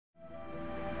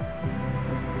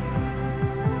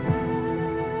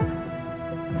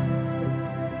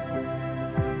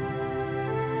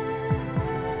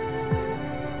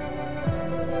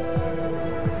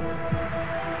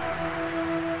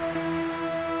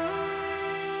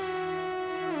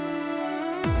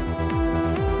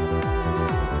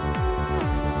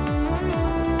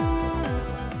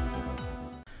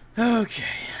Okay.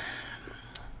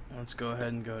 Let's go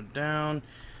ahead and go down.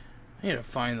 I need to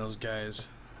find those guys.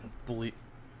 You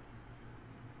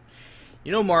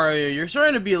know, Mario, you're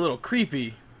starting to be a little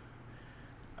creepy.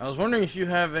 I was wondering if you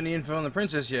have any info on the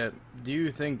princess yet. Do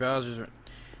you think Bowser's...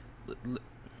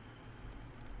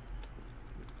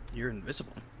 You're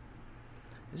invisible.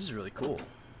 This is really cool.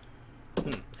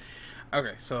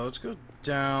 Okay, so let's go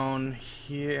down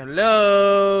here.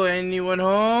 Hello? Anyone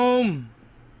home?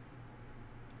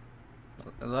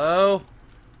 Hello?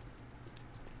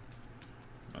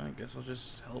 I guess I'll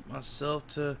just help myself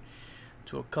to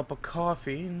a cup of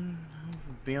coffee and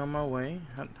be on my way.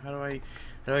 How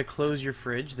do I close your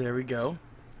fridge? There we go.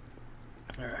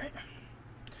 Alright.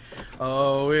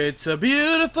 Oh, it's a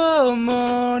beautiful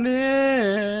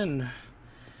morning.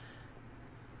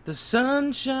 The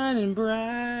sun's shining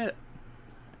bright.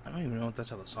 I don't even know if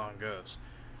that's how the song goes.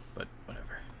 But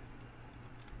whatever.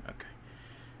 Okay.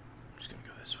 I'm just gonna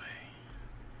go this way.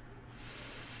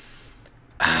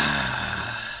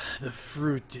 Ah, the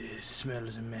fruit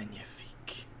smells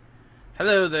magnifique.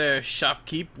 Hello there,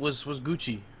 shopkeep. Was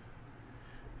Gucci.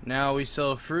 Now we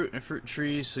sell fruit and fruit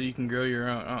trees so you can grow your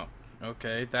own. Oh,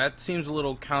 okay. That seems a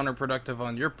little counterproductive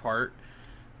on your part.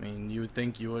 I mean, you would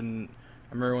think you wouldn't.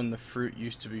 I remember when the fruit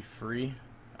used to be free.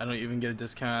 I don't even get a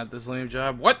discount at this lame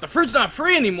job. What? The fruit's not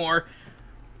free anymore?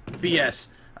 BS.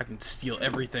 I can steal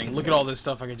everything. Look at all this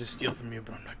stuff I can just steal from you,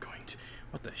 but I'm not going to.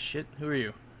 What the shit? Who are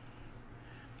you?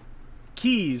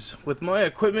 Keys. With my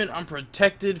equipment, I'm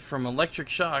protected from electric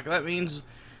shock. That means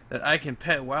that I can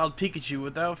pet wild Pikachu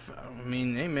without... I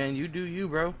mean, hey man, you do you,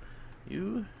 bro.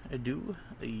 You do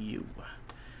you.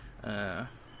 Oh,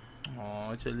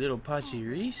 it's a little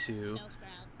Pachirisu.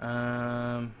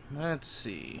 Let's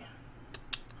see.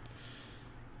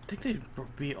 I think they'd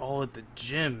be all at the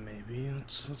gym, maybe.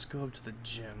 Let's go up to the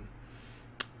gym.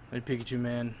 Hey, Pikachu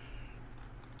man.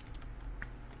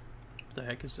 What the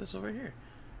heck is this over here?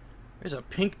 There's a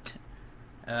pink...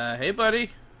 hey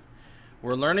buddy.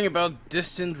 We're learning about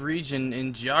distant region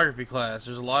in geography class.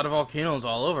 There's a lot of volcanoes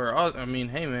all over. Oh, I mean,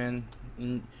 hey man.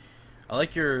 I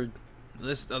like your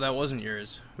list. Oh, that wasn't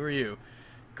yours. Who are you?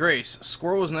 Grace.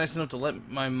 Squirrel was nice enough to let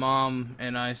my mom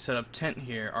and I set up tent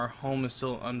here. Our home is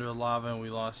still under lava and we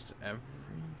lost everything.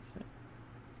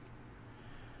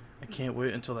 I can't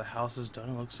wait until the house is done.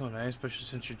 It looks so nice, especially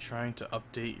since you're trying to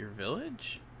update your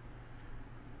village.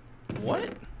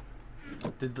 What?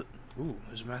 Did the... Ooh,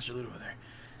 there's a Master Loot over there.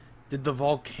 Did the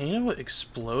volcano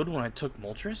explode when I took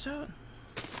Moltres out?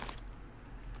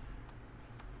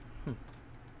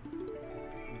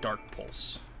 Dark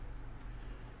Pulse.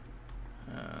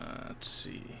 Let's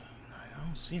see. I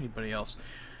don't see anybody else.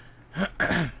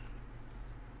 Okay.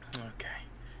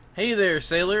 Hey there,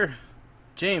 sailor.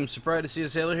 James, surprised to see a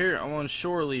sailor here. I'm on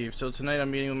shore leave, so tonight I'm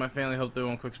meeting with my family. Hope they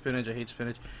won't cook spinach. I hate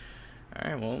spinach.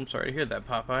 Alright, well, I'm sorry to hear that,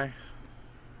 Popeye.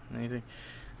 Anything?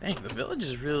 Dang, the village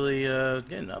is really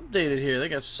getting updated here. They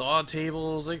got saw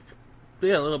tables. They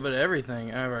got a little bit of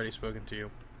everything. I've already spoken to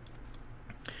you.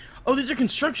 Oh, these are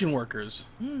construction workers.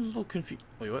 I'm a little confused.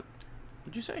 Wait, what?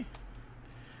 What'd you say?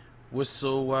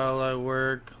 Whistle while I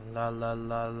work. La la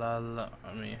la la la.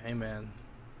 I mean, hey man.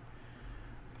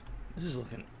 This is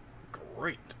looking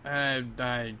great.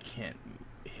 I can't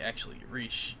actually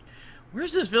reach.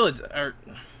 Where's this village?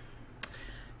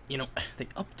 You know, they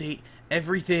update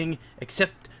everything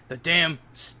except the damn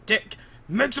stick.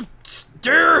 Make some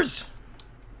stairs!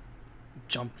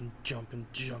 Jumping, jumping,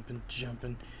 jumping,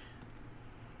 jumping.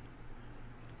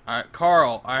 Alright,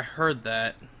 Carl, I heard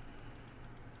that.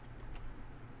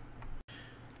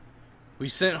 We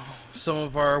sent some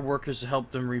of our workers to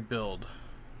help them rebuild.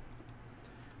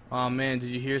 Aw man, did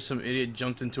you hear some idiot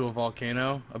jumped into a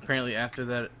volcano? Apparently after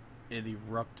that, it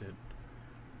erupted.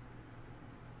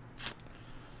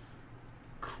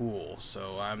 Cool,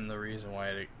 so I'm the reason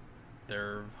why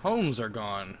their homes are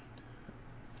gone.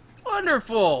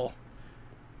 Wonderful!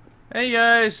 Hey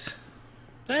guys!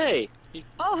 Hey!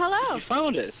 Oh, hello! You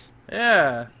found us!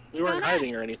 Yeah. We weren't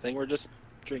hiding or anything, we're just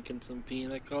drinking some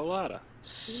pina colada.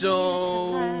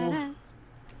 So...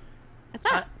 What's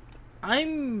up?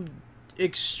 I'm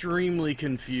extremely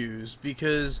confused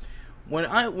because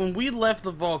when we left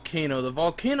the volcano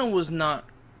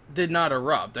did not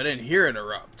erupt. I didn't hear it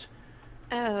erupt.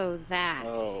 Oh, that.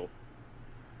 Oh.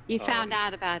 You found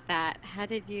out about that. How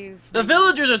did you... The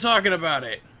villagers are talking about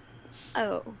it!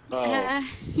 Oh. Oh. I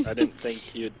didn't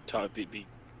think you'd be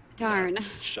Darn.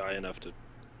 shy enough to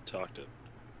talk to.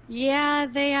 Yeah,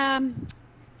 they,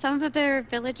 some of their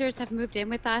villagers have moved in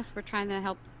with us. We're trying to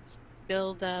help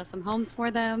build some homes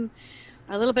for them.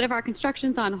 A little bit of our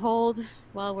construction's on hold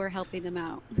while we're helping them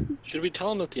out. Should we tell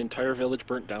them that the entire village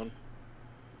burnt down?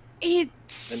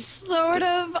 It's And sort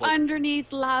of like-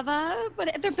 underneath lava,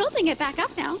 but they're building it back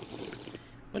up now.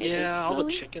 But Yeah, all the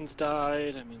slowly. chickens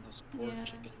died. I mean, those poor Yeah.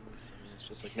 chickens. I mean, it's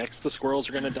just like next the squirrels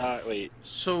are gonna die. Wait,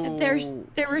 So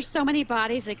There were so many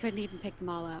bodies they couldn't even pick them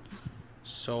all up.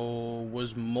 So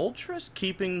was Moltres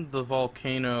keeping the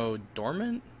volcano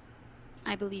dormant?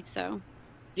 I believe so.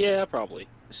 yeah, probably.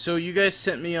 So you guys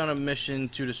sent me on a mission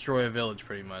to destroy a village,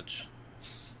 pretty much.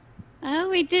 Oh,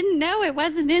 we didn't know it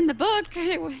wasn't in the book.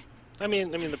 I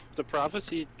mean, the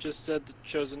prophecy just said the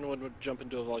chosen one would jump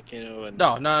into a volcano and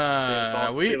No,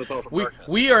 no, save us all from we darkness.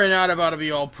 we are not about to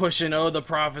be all pushing. Oh, the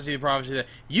prophecy, the prophecy. That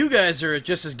you guys are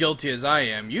just as guilty as I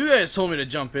am. You guys told me to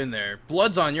jump in there.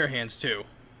 Blood's on your hands too.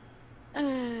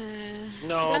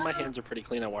 No, my hands are pretty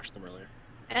clean. I washed them earlier.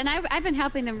 And I've been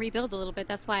helping them rebuild a little bit.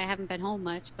 That's why I haven't been home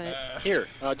much. But Here,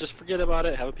 just forget about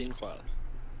it. Have a pina colada.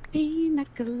 pina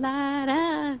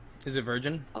colada. Is it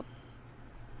virgin? Oh.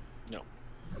 No.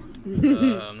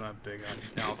 I'm not big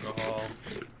on alcohol.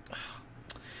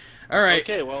 All right.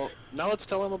 Okay, well, now let's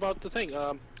tell him about the thing.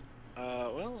 Well,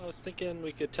 I was thinking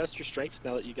we could test your strength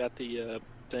now that you got the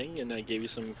thing, and I gave you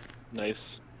some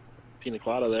nice pina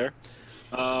colada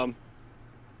there.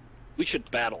 We should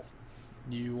battle.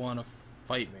 You want to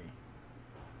fight me?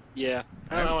 Yeah,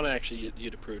 I want to actually you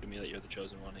to prove to me that you're the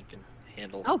chosen one and can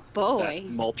handle Oh boy. that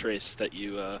Moltres that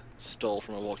you stole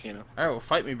from a volcano. All right, well,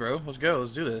 fight me, bro. Let's go.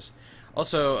 Let's do this.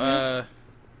 Also,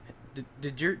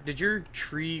 did your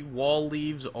tree wall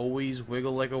leaves always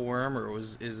wiggle like a worm, or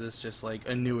is this just like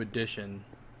a new addition?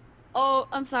 Oh,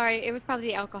 I'm sorry. It was probably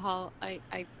the alcohol.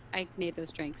 I made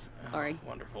those drinks. Sorry. Oh,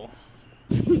 wonderful.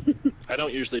 I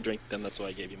don't usually drink them, that's why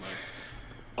I gave you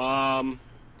mine.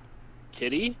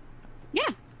 Kitty? Yeah.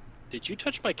 Did you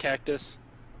touch my cactus?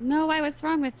 No, what's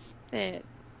wrong with it?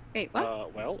 Wait,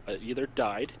 what? Well, it either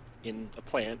died in a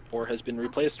plant or has been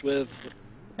replaced with,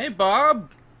 Hey,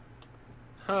 Bob.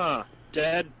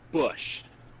 dead bush.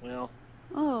 Well,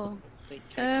 Oh. I think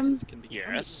cactuses can be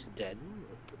Yes. dead.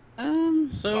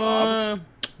 So, Bob?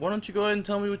 why don't you go ahead and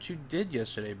tell me what you did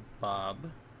yesterday, Bob?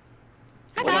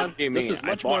 Hi, Hold Bob. on, What do you this mean? is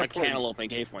much I more bought a important. cantaloupe and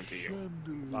gave one to you.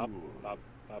 Bob,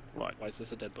 What? why is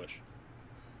this a dead bush?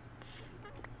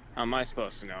 How am I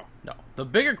supposed to know? No. The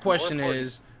bigger question important.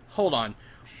 is, hold on.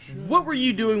 What were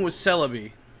you doing with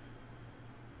Celebi?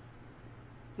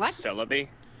 What? Celebi?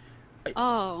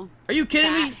 Oh. Are you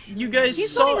kidding me? You guys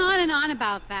He's saw. going on and on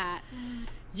about that.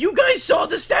 You guys saw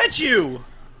the statue.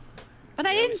 But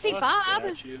I Yeah, we didn't see saw a Bob.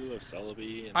 statue of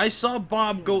Celebi and I saw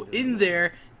Bob go in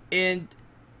there, and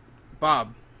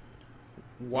Bob,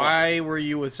 why were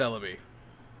you with Celebi?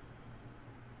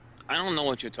 I don't know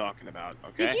what you're talking about,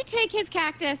 okay? Did you take his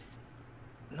cactus?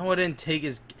 No, I didn't take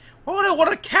his. What would I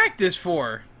want a cactus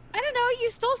for? I don't know. You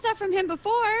stole stuff from him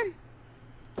before.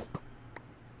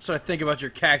 So I think about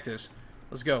your cactus.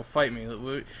 Let's go, fight me.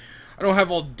 I don't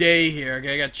have all day here.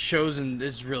 Okay, I got chosen.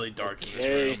 It's really dark in this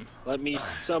Okay, room. let me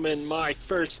summon my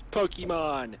first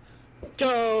Pokemon.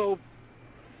 Go!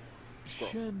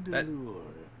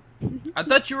 I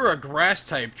thought you were a grass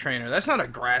type trainer. That's not a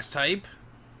grass type.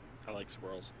 I like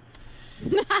squirrels.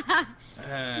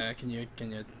 Can you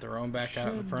throw him back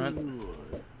out in front?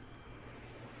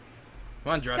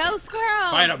 Come on, Drutch. Go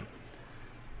squirrel. Fight him.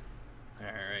 All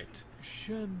right.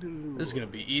 This is gonna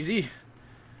be easy.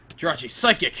 Jirachi,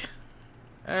 psychic.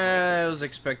 I was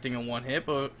expecting a one hit,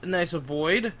 but a nice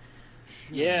avoid.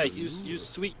 Yeah, use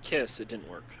Sweet Kiss. It didn't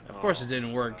work. Of course, it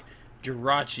didn't work.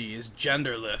 Jirachi is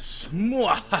genderless.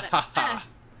 Mwahaha.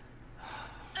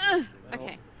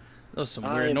 Okay. Those some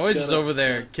I'm weird noises gonna over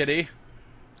there, send- kitty.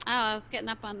 Oh, I was getting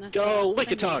up on this. Go, lick a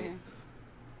thing tongue. here.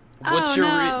 What's Oh, your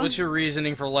no. what's your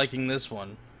reasoning for liking this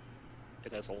one?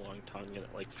 It has a long tongue and it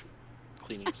likes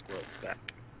cleaning squirrels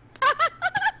back.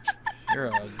 You're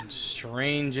a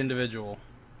strange individual.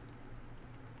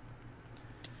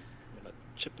 I'm gonna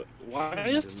chip it. Why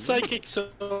is Psychic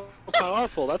so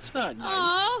powerful? That's not nice.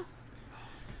 Aw.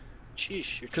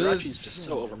 Sheesh, your 'Cause- Jirachi's just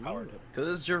so overpowered. Cause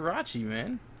it's Jirachi,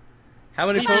 man. How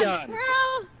many Leafeon. Pokemon?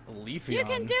 Squirrel, Leafeon. you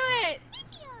can do it.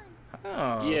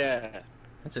 Oh, Yeah,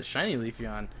 that's a shiny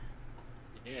Leafeon.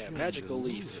 yeah, magical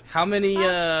leaf. How many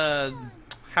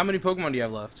Pokemon do you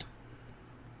have left?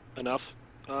 Enough.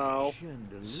 Oh,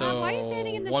 So why are you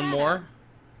standing in the one shadow? more.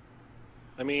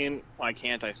 I mean, Why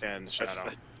can't I stand in the shadow?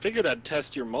 I figured I'd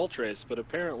test your Moltres, but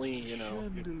apparently, you know,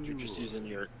 you're just using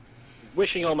your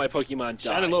wishing all my Pokemon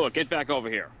Shadow died. Lua, get back over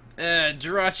here.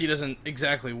 Jirachi doesn't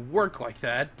exactly work like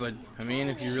that, but I mean,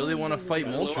 if you really want to fight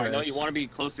Shadow Lua, I know you Moltres, want to be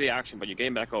close to the action, but you're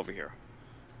getting back over here.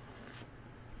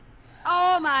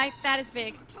 Oh my, that is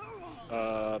big.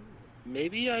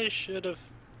 Maybe I should have.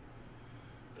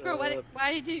 Squirrel,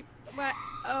 why did you? What?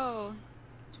 Oh.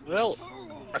 Well,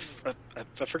 I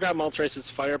forgot Moltres'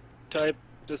 fire type.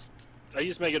 I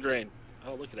used Mega Drain.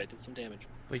 Oh, look at it, I did some damage.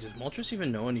 Wait, does Moltres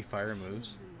even know any fire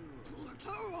moves?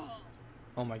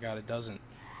 Oh my god, it doesn't.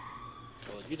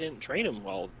 Well, you didn't train him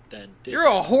well then, did You're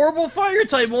a horrible fire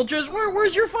type, Moltres!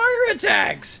 Where's your fire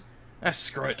attacks? Ah,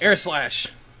 screw it. Air Slash.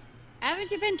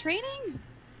 Haven't you been training?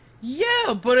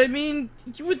 Yeah, but I mean,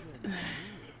 you would...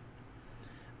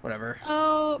 Whatever.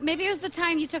 Oh, maybe it was the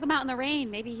time you took him out in the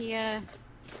rain. Maybe he,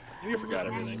 You forgot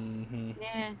everything.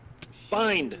 Yeah.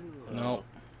 Bind! No.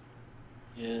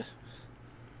 Yeah.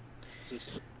 This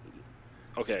is...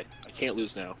 Okay, I can't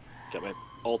lose now. Got my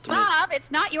ultimate Bob, it's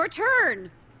not your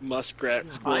turn.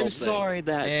 muskrat squirrel I'm thing. sorry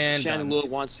that And Shannon done. Lua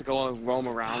wants to go and roam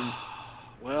around.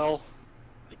 Well,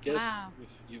 I guess Wow.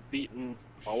 you've beaten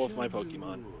all of my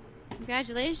Pokemon.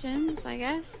 Congratulations, I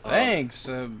guess. Thanks.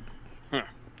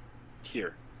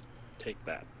 Here, take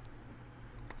that.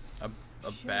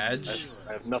 A badge?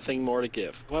 I have nothing more to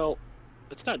give. Well,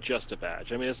 it's not just a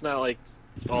badge. I mean, it's not like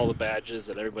all the badges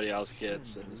that everybody else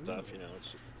gets and stuff, you know.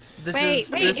 It's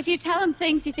just... Wait, if you tell him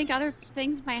things, you think other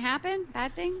things might happen?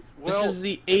 Bad things? This is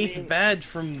the 8th badge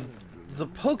from the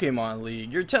Pokemon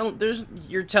League. You're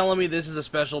telling me this is a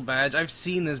special badge? I've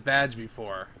seen this badge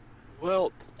before.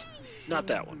 Well, not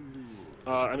that one.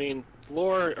 I mean,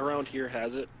 lore around here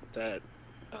has it that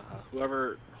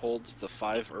whoever holds the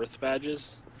 5 Earth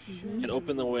badges can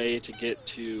open the way to get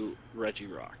to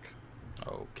Regirock.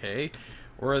 Okay.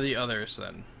 Where are the others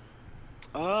then?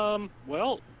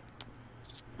 Well,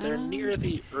 they're near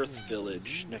the Earth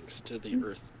Village, next to the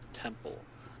Earth Temple.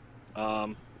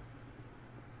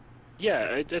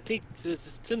 Yeah, I think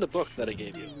it's in the book that I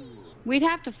gave you. We'd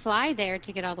have to fly there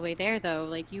to get all the way there, though.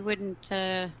 Like, you wouldn't,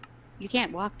 you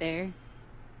can't walk there.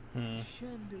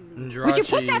 Would you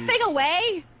put that thing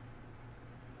away?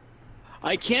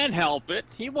 I can't help it.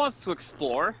 He wants to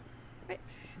explore.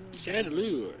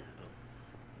 Chandelure.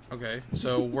 Okay,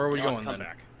 so where are we going Come then?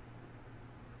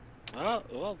 back.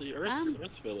 Well, the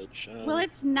Earth Village. Well,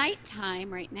 it's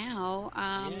nighttime right now.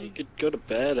 Yeah, you could go to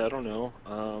bed. I don't know.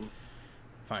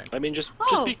 Fine. I mean, just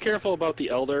be careful about the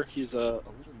Elder. He's a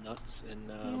little nuts, and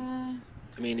yeah.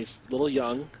 I mean, he's a little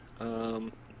young.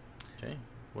 Okay.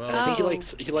 Well, I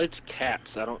think he likes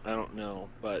cats. I don't know,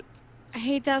 but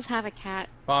He does have a cat.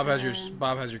 Bob has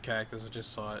your cactus. I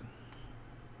just saw it.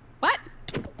 What?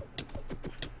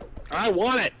 I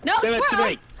want it. No, Give it to Squirrel!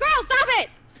 me. Squirrel, stop it!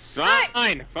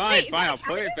 Fine. Wait, I'll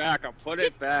put it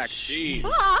back. Jeez.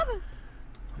 Bob!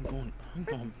 I'm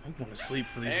going to sleep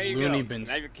for these There you loony go. bins.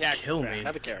 Now your cactus Kill back. me.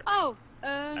 Have a carrot. Oh,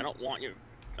 I don't want your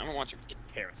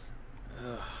carrots.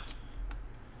 Ugh.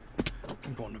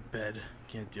 I'm going to bed.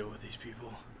 Can't deal with these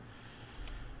people.